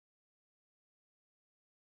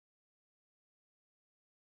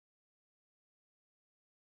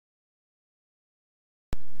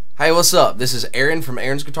Hey, what's up? This is Aaron from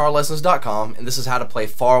aaronsguitarlessons.com, and this is how to play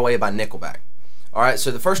Far Away by Nickelback. Alright,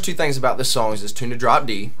 so the first two things about this song is it's tuned to drop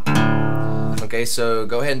D. Okay, so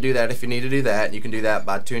go ahead and do that if you need to do that. You can do that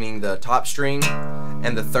by tuning the top string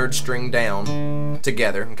and the third string down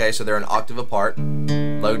together. Okay, so they're an octave apart,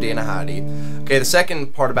 low D and a high D. Okay, the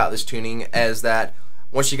second part about this tuning is that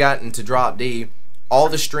once you got into drop D, all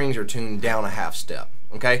the strings are tuned down a half step.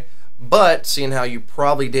 Okay? But seeing how you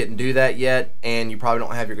probably didn't do that yet, and you probably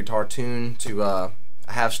don't have your guitar tuned to a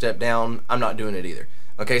half step down, I'm not doing it either.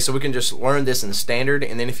 Okay, so we can just learn this in standard,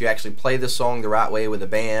 and then if you actually play this song the right way with a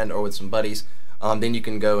band or with some buddies, then you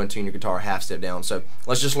can go and tune your guitar a half step down. So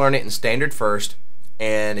let's just learn it in standard first,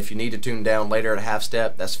 and if you need to tune down later at a half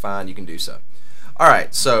step, that's fine, you can do so.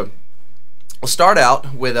 Alright, so we'll start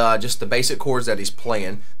out with just the basic chords that he's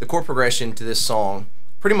playing. The chord progression to this song,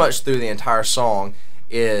 pretty much through the entire song,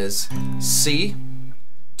 is C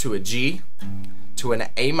to a G to an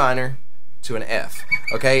A minor to an F.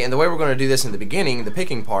 Okay, and the way we're going to do this in the beginning, the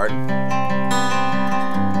picking part,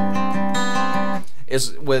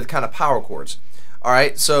 is with kind of power chords.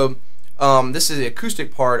 Alright, so this is the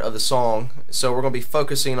acoustic part of the song, so we're going to be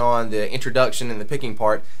focusing on the introduction and the picking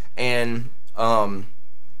part and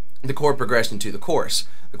the chord progression to the chorus.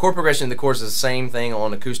 The chord progression in the chorus is the same thing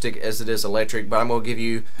on acoustic as it is electric, but I'm going to give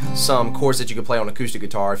you some chords that you can play on acoustic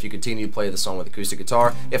guitar if you continue to play the song with acoustic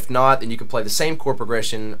guitar. If not, then you can play the same chord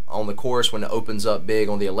progression on the chorus when it opens up big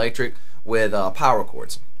on the electric with power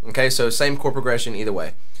chords. Okay, so same chord progression either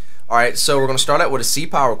way. Alright, so we're going to start out with a C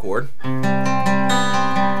power chord. Alright,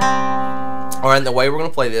 and the way we're going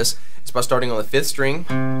to play this is by starting on the 5th string,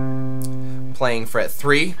 playing fret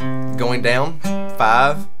 3, going down,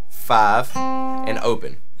 5, 5, and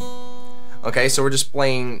open. Okay, so we're just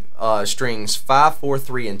playing strings 5, 4,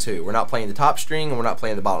 3, and 2. We're not playing the top string and we're not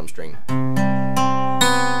playing the bottom string.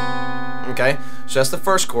 Okay, so that's the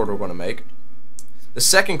first chord we're going to make. The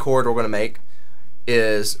second chord we're going to make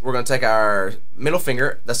is we're going to take our middle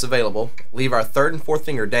finger that's available, leave our 3rd and 4th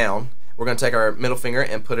finger down. We're going to take our middle finger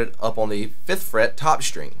and put it up on the 5th fret top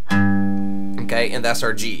string. Okay, and that's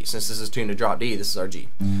our G. Since this is tuned to drop D, this is our G.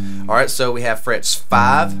 Alright, so we have frets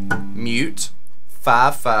 5, mute,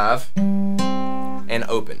 5, 5, and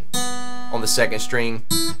open on the 2nd string,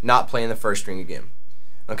 not playing the 1st string again.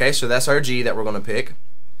 Okay, so that's our G that we're going to pick.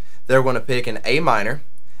 Then we're going to pick an A minor,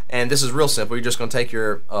 and this is real simple. You're just going to take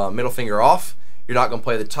your middle finger off. You're not going to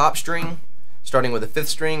play the top string. Starting with the 5th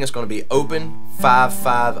string, it's going to be open, 5,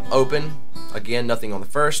 5, open. Again, nothing on the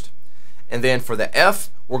 1st. And then for the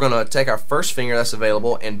F, we're going to take our 1st finger that's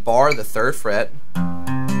available and bar the 3rd fret.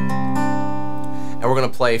 And we're going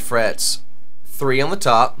to play frets 3 on the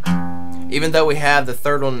top. Even though we have the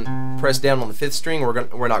 3rd one pressed down on the 5th string,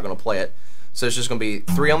 we're not going to play it. So it's just going to be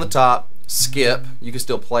 3 on the top, skip. You can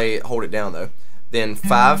still play it, hold it down though. Then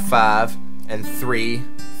 5, 5, and 3,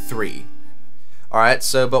 3. Alright,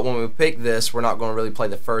 so but when we pick this, we're not going to really play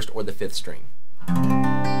the 1st or the 5th string.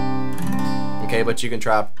 Okay, but you can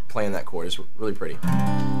try playing that chord. It's really pretty.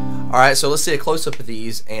 Alright, so let's see a close-up of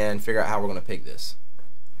these and figure out how we're going to pick this.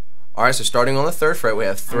 Alright, so starting on the 3rd fret, we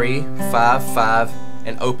have 3, 5, 5,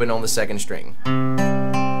 and open on the 2nd string.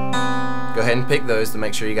 Go ahead and pick those to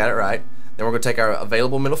make sure you got it right. Then we're going to take our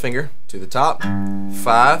available middle finger to the top,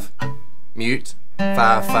 5, mute,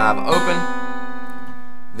 5, 5, open,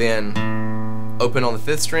 then open on the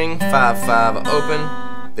 5th string, 5, 5, open,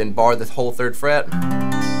 then bar the whole 3rd fret,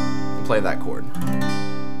 and play that chord.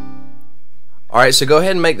 Alright, so go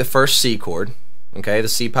ahead and make the first C chord, okay, the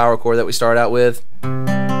C power chord that we started out with.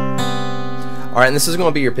 Alright, and this is going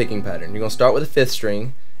to be your picking pattern. You're going to start with the 5th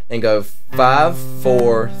string and go 5,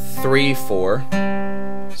 4, 3, 4.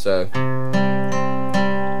 So,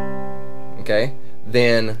 okay,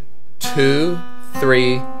 then 2,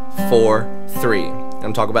 3, 4, 3.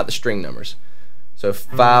 I'm talking about the string numbers. So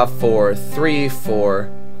 5, 4, 3, 4,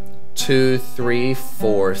 2, 3,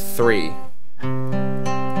 4, 3.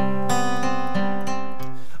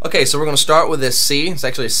 Okay, so we're going to start with this C. It's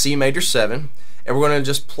actually a C major 7, and we're going to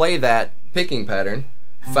just play that picking pattern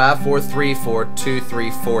 5, 4, 3, 4, 2,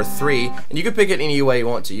 3, 4, 3, and you can pick it any way you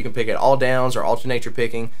want to. You can pick it all downs or alternate your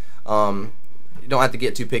picking. You don't have to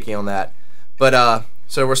get too picky on that. But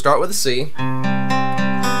so we'll start with the C.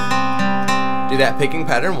 Do that picking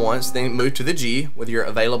pattern once, then move to the G with your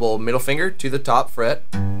available middle finger to the top fret,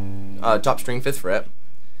 top string 5th fret,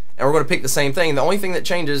 and we're going to pick the same thing. The only thing that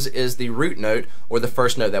changes is the root note or the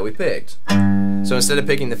first note that we picked. So instead of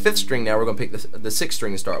picking the 5th string now, we're going to pick the 6th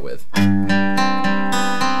string to start with.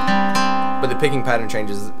 But the picking pattern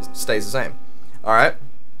stays the same. Alright,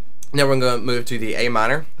 now we're going to move to the A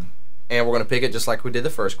minor, and we're going to pick it just like we did the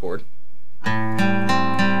first chord.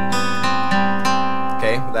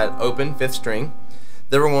 Okay, that fret, open, 5th string.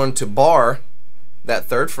 Then we're going to bar that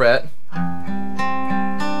 3rd fret.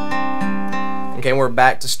 Okay, we're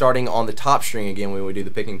back to starting on the top string again when we do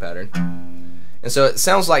the picking pattern. And so it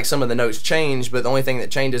sounds like some of the notes change, but the only thing that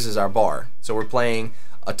changes is our bar. So we're playing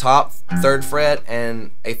a top 3rd fret and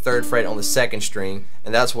a 3rd fret on the 2nd string,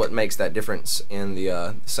 and that's what makes that difference in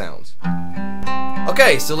the sounds.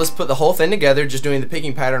 Okay, so let's put the whole thing together, just doing the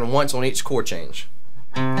picking pattern once on each chord change.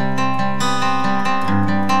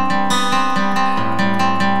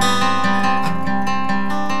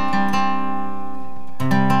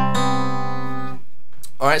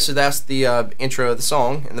 Alright, so that's the intro of the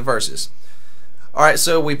song and the verses. Alright,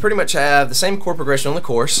 so we pretty much have the same chord progression on the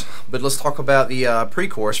chorus, but let's talk about the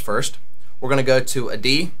pre-chorus first. We're going to go to a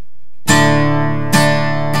D.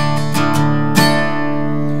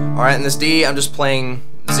 Alright, in this D, I'm just playing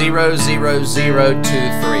 0, 0, 0, 2, 3.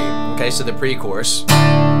 Okay, so the pre-chorus.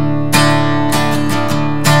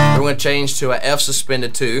 We're going to change to a F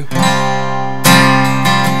suspended 2.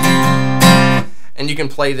 And you can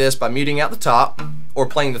play this by muting out the top, or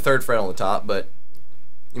playing the 3rd fret on the top, but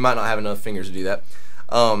you might not have enough fingers to do that.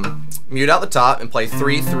 Mute out the top and play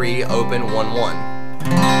 3, 3, open, 1,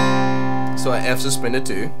 1. So an F suspended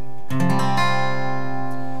 2.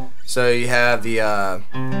 So you have the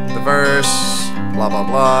verse, blah blah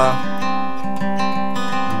blah.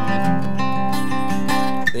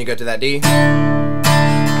 Then you go to that D,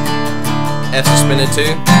 F suspended 2,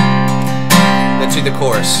 then to the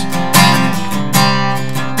chorus.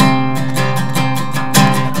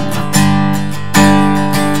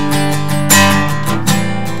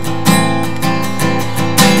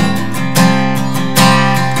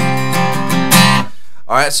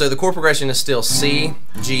 Alright, so the chord progression is still C,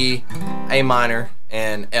 G, A minor,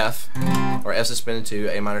 and F, or F suspended 2,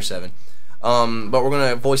 A minor 7. But we're going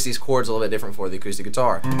to voice these chords a little bit different for the acoustic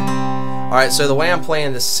guitar. Alright, so the way I'm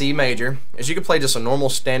playing the C major is you can play just a normal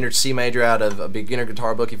standard C major out of a beginner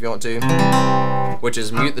guitar book if you want to, which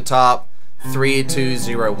is mute the top, 3, 2,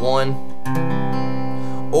 0,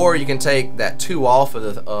 1. Or you can take that 2 off of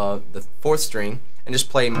the 4th string and just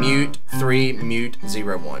play mute, 3, mute,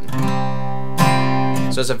 0, 1.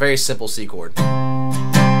 So it's a very simple C chord.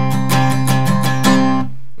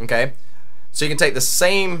 Okay, so you can take the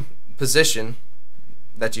same position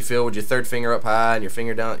that you feel with your 3rd finger up high and your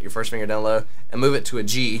finger down, your 1st finger down low, and move it to a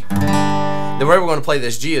G. The way we're going to play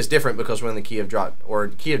this G is different because we're in the key of drop, or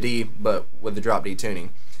key of D, but with the drop D tuning.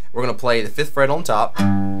 We're going to play the 5th fret on top,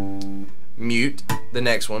 mute the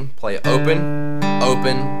next one, play open,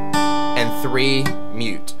 open, and 3,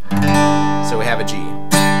 mute. So we have a G.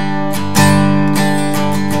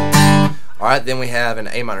 Alright, then we have an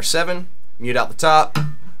A minor 7, mute out the top,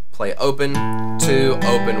 play open, 2,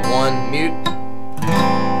 open, 1, mute.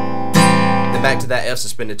 Then back to that F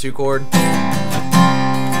suspended 2 chord.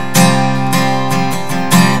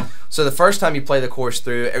 So the first time you play the chorus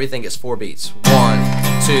through, everything gets 4 beats. 1,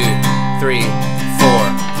 2, 3, 4.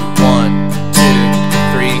 1, 2,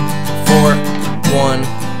 3, 4. 1,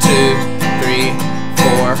 2, 3,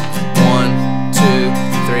 4. 1, 2,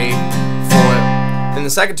 3, 4. Then the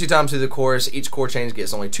second 2 times through the chorus, each chord change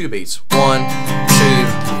gets only 2 beats. 1, 2,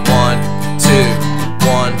 1, 2,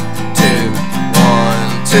 1, 2,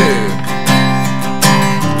 1, 2.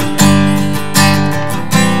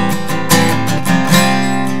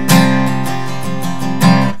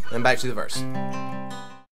 Then back to the verse.